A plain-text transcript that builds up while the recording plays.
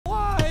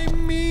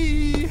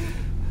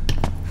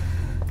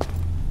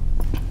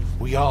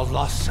all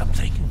lost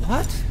something.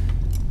 What?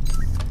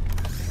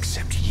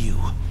 Except you.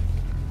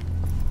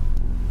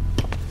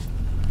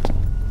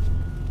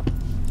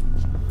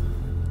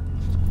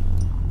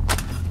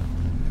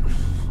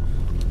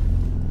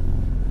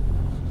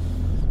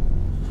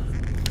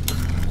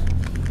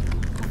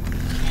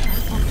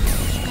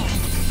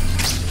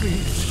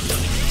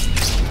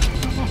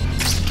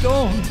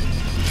 Don't!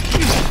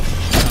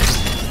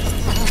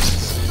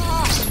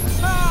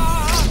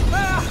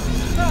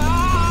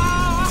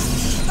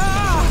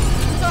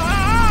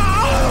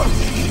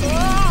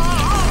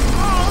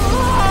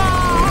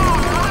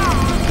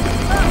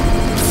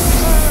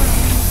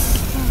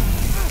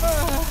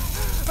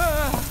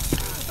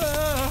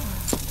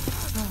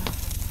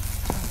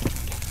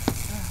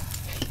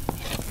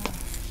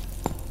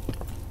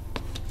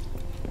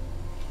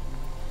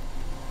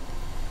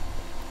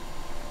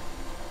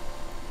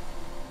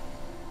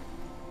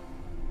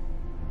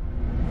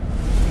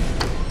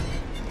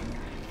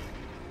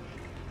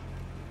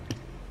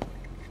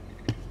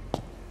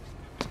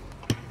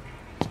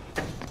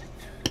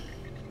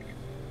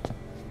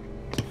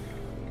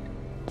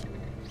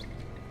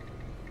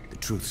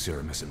 Truth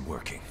serum isn't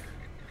working.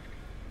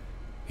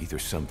 Either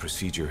some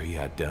procedure he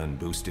had done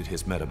boosted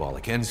his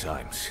metabolic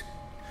enzymes,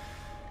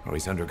 or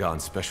he's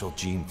undergone special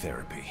gene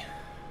therapy.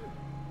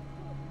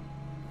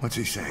 What's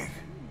he saying?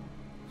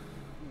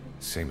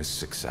 Same as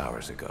 6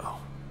 hours ago.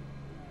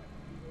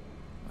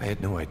 I had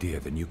no idea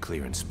the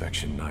nuclear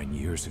inspection 9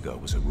 years ago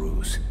was a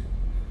ruse.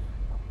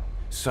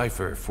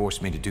 Cypher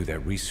forced me to do that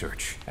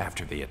research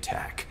after the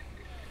attack.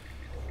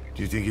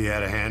 Do you think he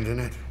had a hand in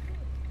it?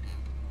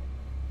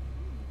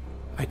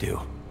 I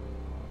do.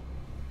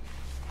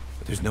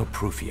 But there's no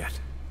proof yet.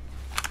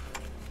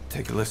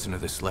 Take a listen to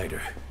this later.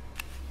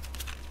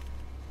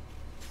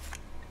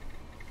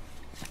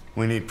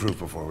 We need proof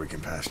before we can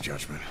pass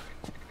judgment.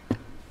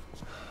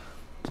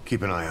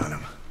 Keep an eye on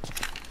him.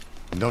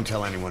 And don't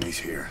tell anyone he's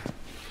here.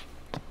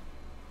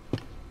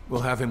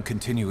 We'll have him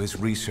continue his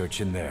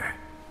research in there.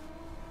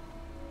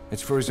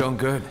 It's for his own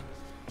good.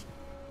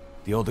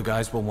 The older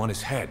guys will want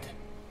his head.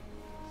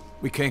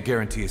 We can't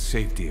guarantee his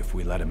safety if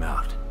we let him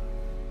out.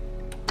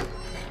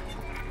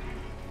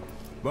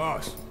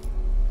 Boss.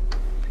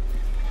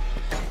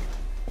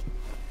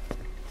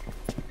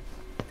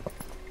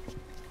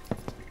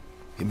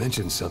 He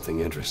mentioned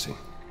something interesting.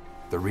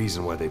 The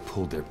reason why they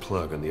pulled their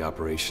plug on the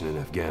operation in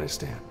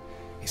Afghanistan.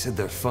 He said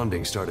their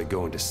funding started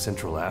going to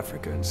Central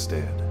Africa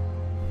instead.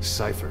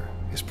 Cypher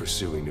is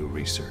pursuing new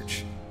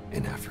research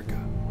in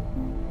Africa.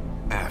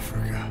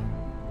 Africa?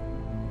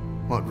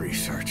 What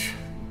research?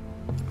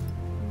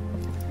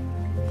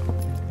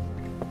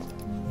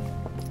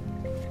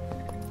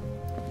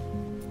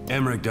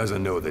 Emmerich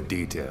doesn't know the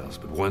details,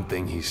 but one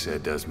thing he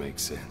said does make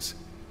sense.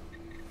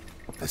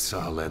 That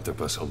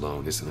Sahelanthropus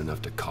alone isn't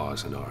enough to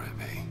cause an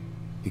RMA.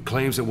 He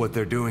claims that what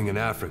they're doing in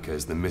Africa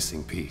is the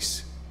missing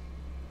piece.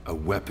 A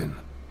weapon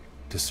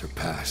to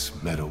surpass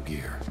Metal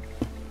Gear.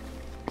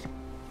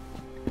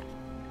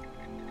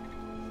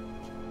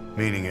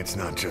 Meaning it's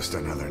not just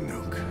another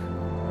nuke.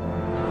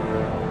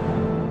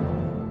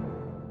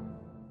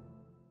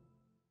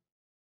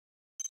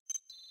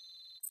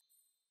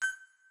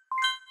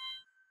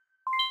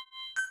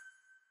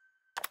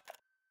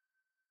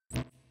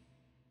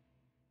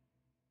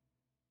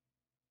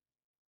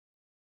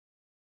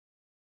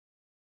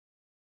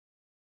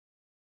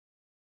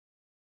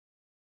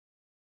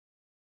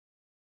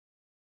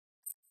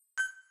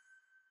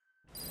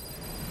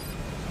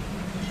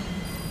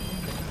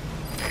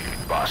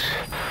 Boss,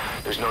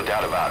 there's no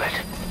doubt about it.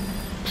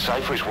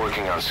 Cypher's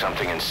working on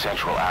something in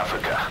Central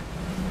Africa.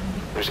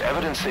 There's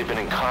evidence they've been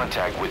in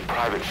contact with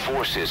private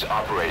forces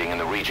operating in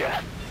the region.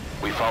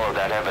 We follow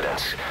that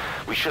evidence.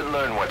 We should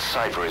learn what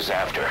Cypher is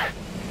after.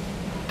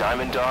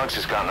 Diamond Dogs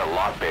has gotten a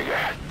lot bigger.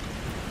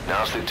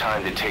 Now's the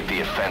time to take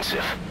the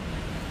offensive.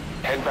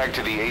 Head back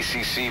to the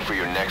ACC for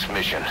your next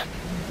mission.